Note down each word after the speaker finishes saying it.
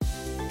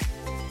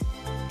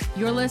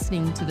You're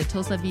listening to the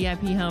Tulsa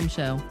VIP Home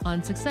Show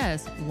on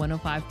Success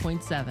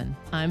 105.7.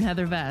 I'm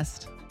Heather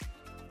Vest.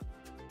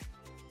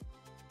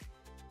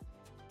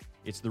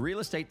 It's the real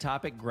estate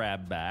topic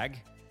grab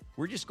bag.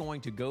 We're just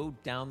going to go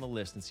down the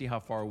list and see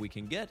how far we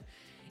can get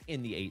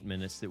in the 8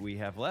 minutes that we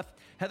have left.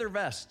 Heather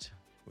Vest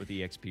with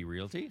eXp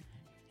Realty.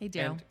 Hey,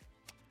 Daryl.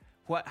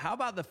 How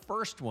about the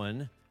first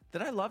one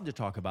that I love to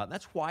talk about?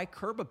 That's why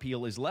curb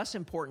appeal is less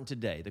important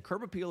today. The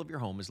curb appeal of your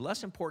home is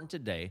less important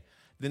today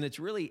than it's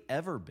really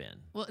ever been.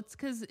 Well, it's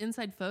because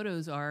inside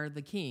photos are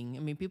the king.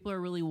 I mean, people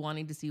are really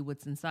wanting to see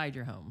what's inside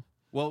your home.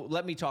 Well,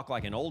 let me talk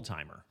like an old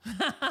timer.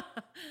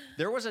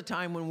 There was a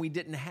time when we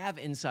didn't have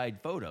inside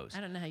photos.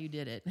 I don't know how you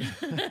did it.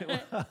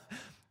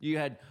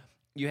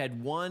 You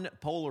had one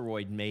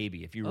Polaroid,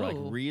 maybe. If you were like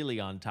really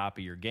on top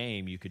of your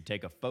game, you could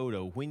take a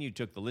photo. When you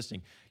took the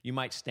listing, you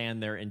might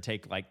stand there and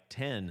take like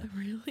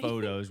 10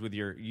 photos with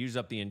use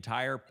up the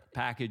entire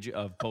package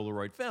of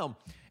Polaroid film,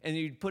 and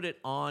you'd put it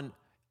on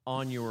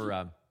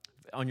your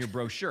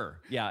brochure.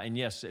 Yeah, and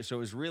yes, so it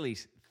was really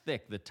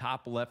thick. The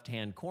top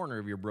left-hand corner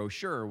of your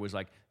brochure was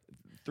like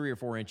 3 or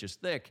 4 inches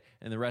thick,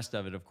 and the rest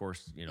of it, of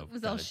course, it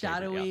was all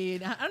shadowy.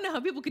 Yeah. I don't know how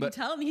people could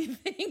tell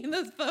anything in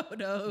those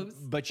photos.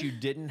 But you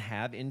didn't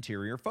have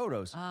interior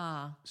photos.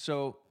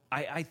 So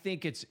I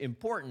think it's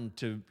important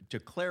to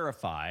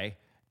clarify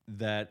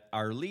that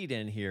our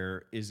lead-in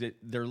here is that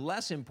they're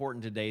less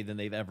important today than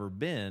they've ever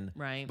been.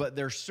 Right. But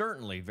they're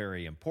certainly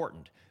very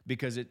important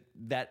because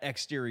that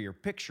exterior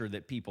picture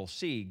that people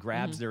see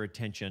grabs their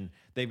attention.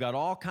 They've got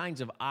all kinds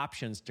of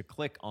options to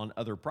click on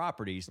other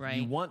properties. Right.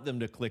 You want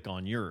them to click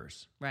on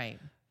yours. Right.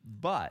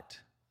 But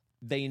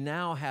they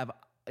now have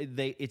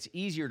it's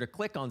easier to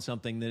click on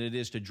something than it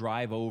is to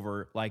drive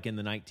over, like in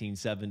the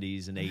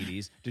 1970s and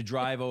 80s, to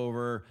drive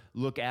over,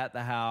 look at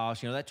the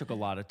house. That took a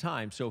lot of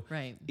time. So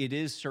It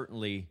is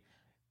certainly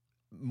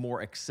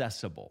more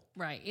accessible.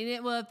 Right. And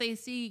if they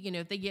see,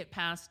 if they get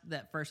past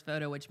that first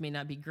photo, which may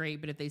not be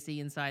great, but if they see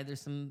inside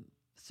there's some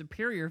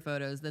superior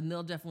photos, then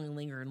they'll definitely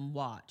linger and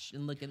watch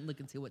and look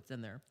and see what's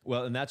in there.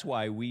 Well, and that's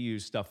why we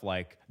use stuff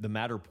like the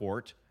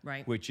Matterport,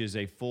 which is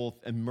a full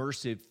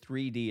immersive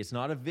 3D. It's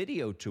not a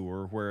video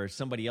tour where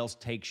somebody else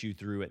takes you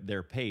through at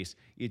their pace.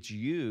 It's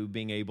you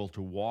being able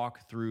to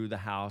walk through the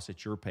house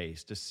at your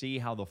pace to see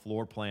how the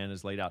floor plan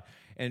is laid out.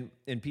 And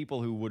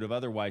people who would have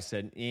otherwise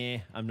said,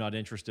 I'm not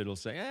interested, will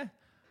say,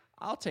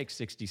 I'll take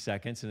 60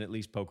 seconds and at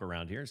least poke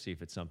around here and see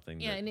if it's something.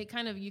 Yeah, and it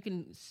kind of, you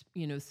can,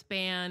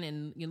 span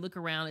and you look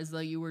around as though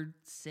you were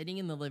sitting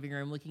in the living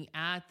room looking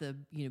at the,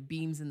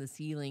 beams in the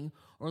ceiling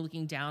or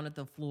looking down at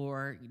the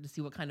floor to see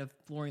what kind of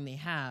flooring they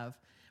have,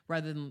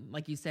 rather than,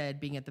 like you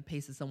said, being at the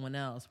pace of someone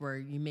else where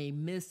you may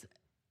miss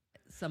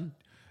some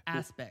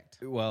aspect.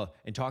 Well,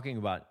 and talking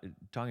about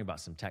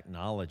some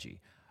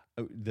technology,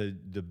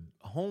 the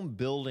home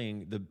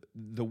building,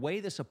 the way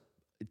this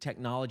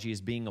technology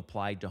is being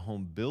applied to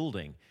home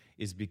building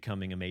is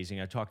becoming amazing.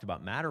 I talked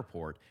about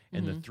Matterport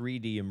and the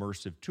 3D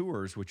immersive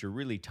tours, which are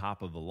really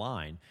top of the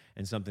line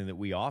and something that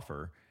we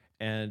offer.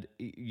 And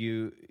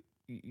you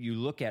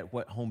look at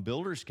what home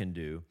builders can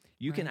do.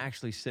 You can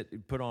actually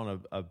put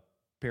on a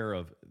pair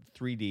of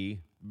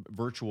 3D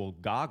virtual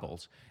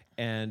goggles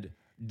and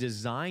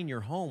design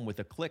your home with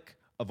a click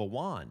of a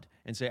wand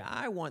and say,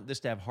 I want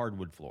this to have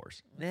hardwood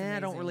floors. I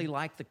don't really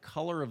like the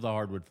color of the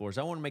hardwood floors.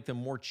 I want to make them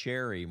more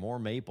cherry, more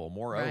maple,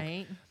 more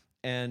oak.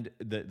 And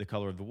the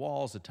color of the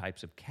walls, the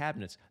types of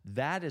cabinets,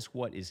 that is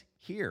what is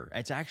here.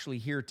 It's actually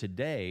here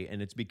today,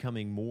 and it's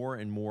becoming more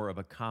and more of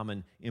a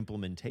common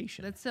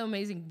implementation. That's so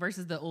amazing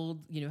versus the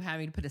old,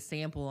 having to put a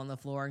sample on the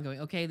floor and going,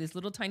 okay, this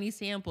little tiny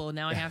sample,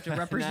 now I have to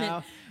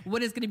represent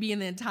what is going to be in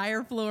the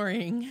entire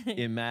flooring.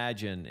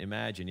 Imagine.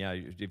 Yeah,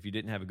 if you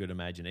didn't have a good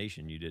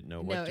imagination, you didn't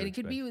know what to expect. No, and it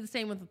could be the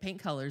same with the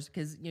paint colors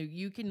because,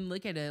 you can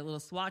look at a little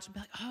swatch and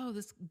be like, oh,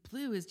 this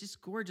blue is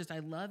just gorgeous.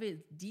 I love it.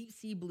 It's deep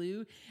sea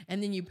blue.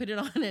 And then you put it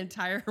on an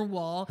entire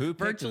wall. Who picked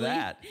virtually.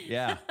 That?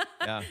 Yeah.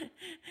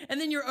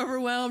 And then you're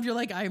overwhelmed. You're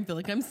like, I feel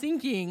like I'm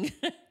sinking.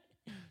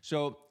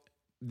 So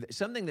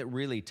something that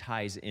really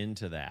ties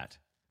into that,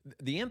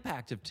 the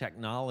impact of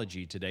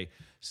technology today,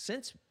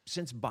 since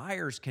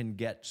buyers can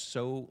get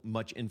so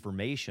much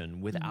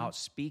information without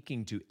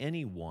speaking to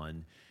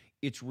anyone,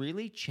 it's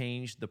really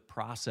changed the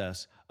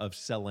process of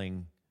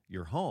selling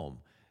your home.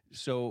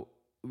 So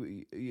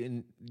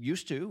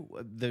used to,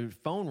 the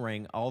phone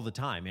rang all the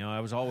time. I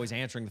was always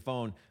answering the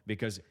phone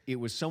because it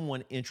was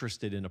someone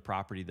interested in a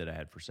property that I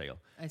had for sale.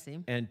 I see.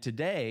 And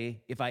today,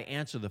 if I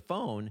answer the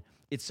phone,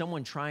 it's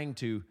someone trying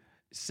to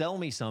sell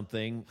me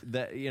something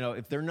that,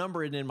 if their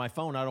number isn't in my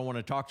phone, I don't want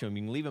to talk to them.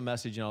 You can leave a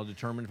message and I'll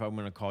determine if I'm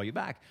going to call you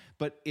back.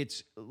 But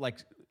it's like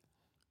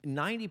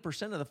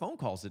 90% of the phone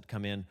calls that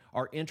come in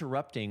are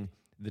interrupting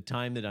the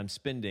time that I'm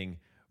spending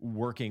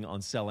working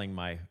on selling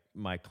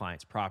my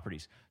clients'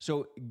 properties.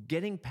 So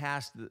getting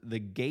past the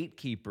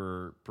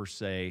gatekeeper, per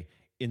se,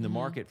 in the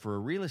market for a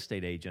real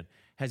estate agent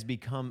has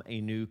become a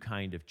new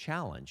kind of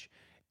challenge.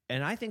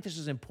 And I think this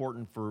is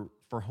important for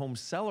home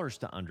sellers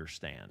to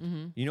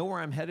understand. You know where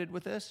I'm headed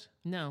with this?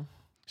 No.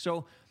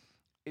 So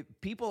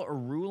people are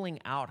ruling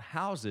out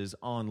houses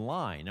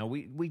online. Now,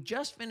 we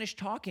just finished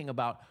talking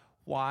about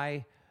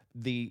why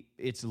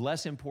it's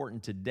less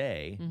important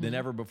today than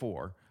ever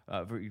before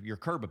for your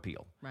curb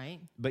appeal. Right.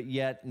 But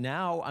yet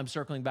now I'm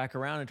circling back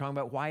around and talking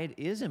about why it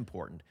is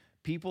important.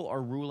 People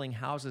are ruling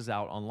houses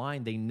out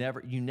online.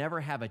 You never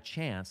have a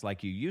chance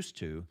like you used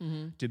to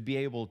be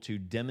able to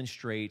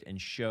demonstrate and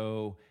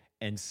show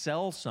and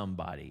sell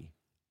somebody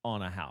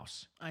on a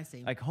house. I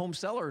see. Like home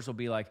sellers will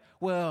be like,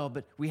 well,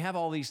 but we have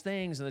all these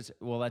things, and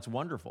that's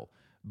wonderful,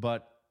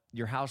 but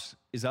your house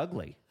is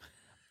ugly.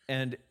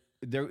 And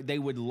they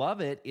would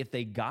love it if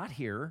they got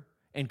here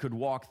and could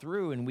walk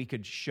through and we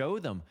could show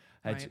them.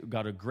 It's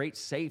got a great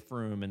safe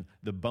room and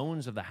the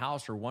bones of the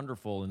house are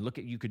wonderful, and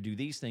you could do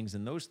these things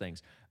and those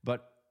things.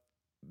 But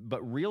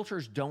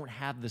realtors don't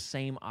have the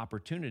same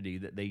opportunity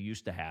that they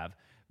used to have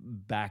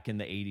back in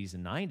the 80s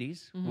and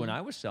 90s when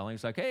I was selling.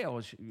 It's like, hey,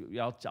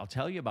 I'll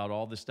tell you about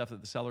all this stuff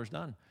that the seller's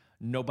done.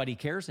 Nobody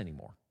cares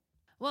anymore.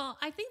 Well,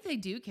 I think they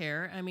do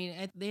care. I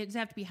mean, they just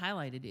have to be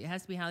highlighted. It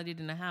has to be highlighted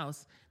in a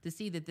house to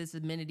see that this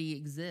amenity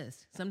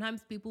exists.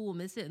 Sometimes people will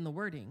miss it in the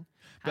wording.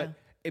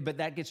 But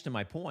that gets to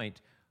my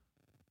point.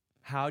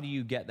 How do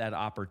you get that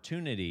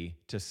opportunity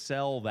to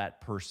sell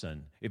that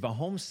person? If a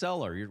home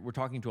seller, we're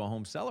talking to a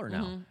home seller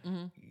now,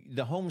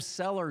 the home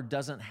seller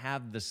doesn't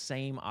have the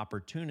same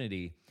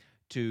opportunity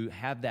to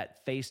have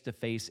that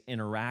face-to-face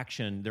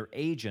interaction. Their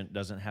agent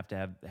doesn't have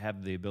to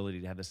have the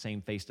ability to have the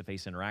same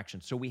face-to-face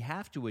interaction. So we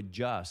have to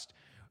adjust.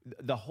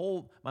 My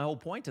whole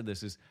point to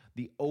this is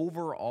the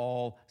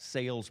overall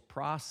sales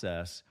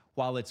process,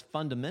 while it's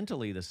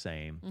fundamentally the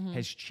same,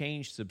 has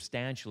changed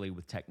substantially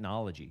with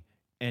technology.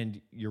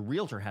 And your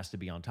realtor has to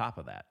be on top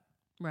of that.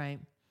 Right.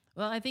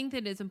 Well, I think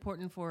that it's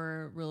important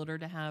for a realtor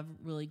to have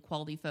really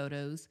quality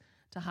photos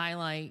to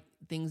highlight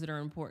things that are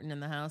important in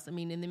the house. I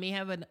mean, and they may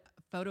have a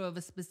photo of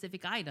a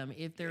specific item.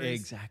 If there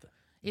is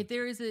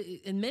an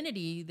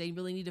amenity, they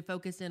really need to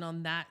focus in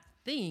on that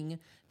thing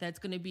that's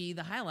going to be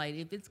the highlight.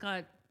 If it's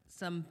got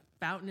some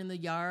fountain in the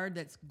yard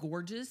that's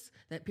gorgeous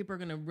that people are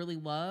going to really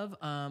love.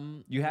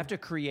 You have to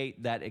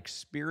create that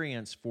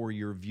experience for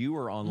your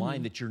viewer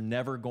online that you're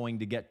never going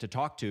to get to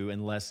talk to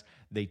unless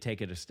they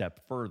take it a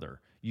step further.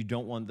 You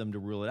don't want them to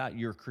rule it out.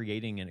 You're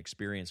creating an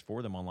experience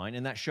for them online.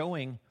 And that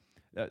showing,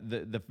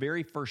 the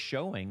very first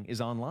showing is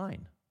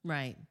online.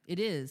 Right. It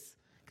is.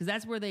 Because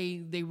that's where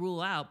they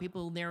rule out.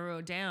 People narrow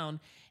it down.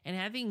 And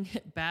having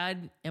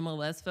bad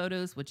MLS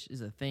photos, which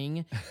is a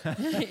thing,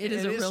 it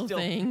is a real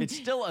thing. It's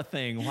still a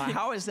thing.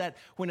 How is that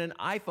when an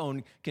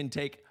iPhone can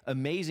take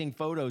amazing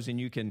photos and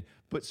you can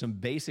put some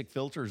basic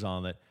filters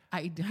on it?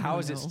 How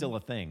is it still a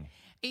thing?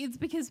 It's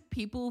because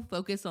people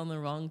focus on the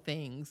wrong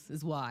things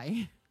is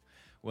why.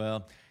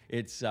 Well,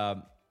 it's...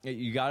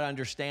 you got to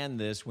understand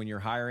this when you're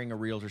hiring a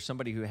realtor,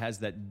 somebody who has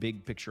that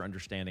big picture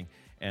understanding.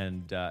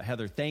 And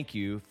Heather, thank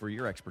you for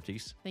your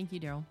expertise. Thank you,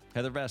 Daryl.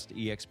 Heather Vest,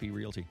 eXp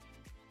Realty.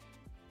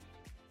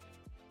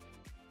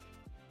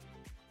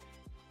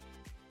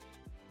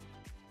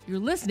 You're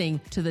listening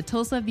to the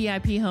Tulsa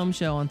VIP Home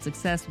Show on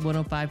Success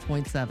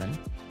 105.7.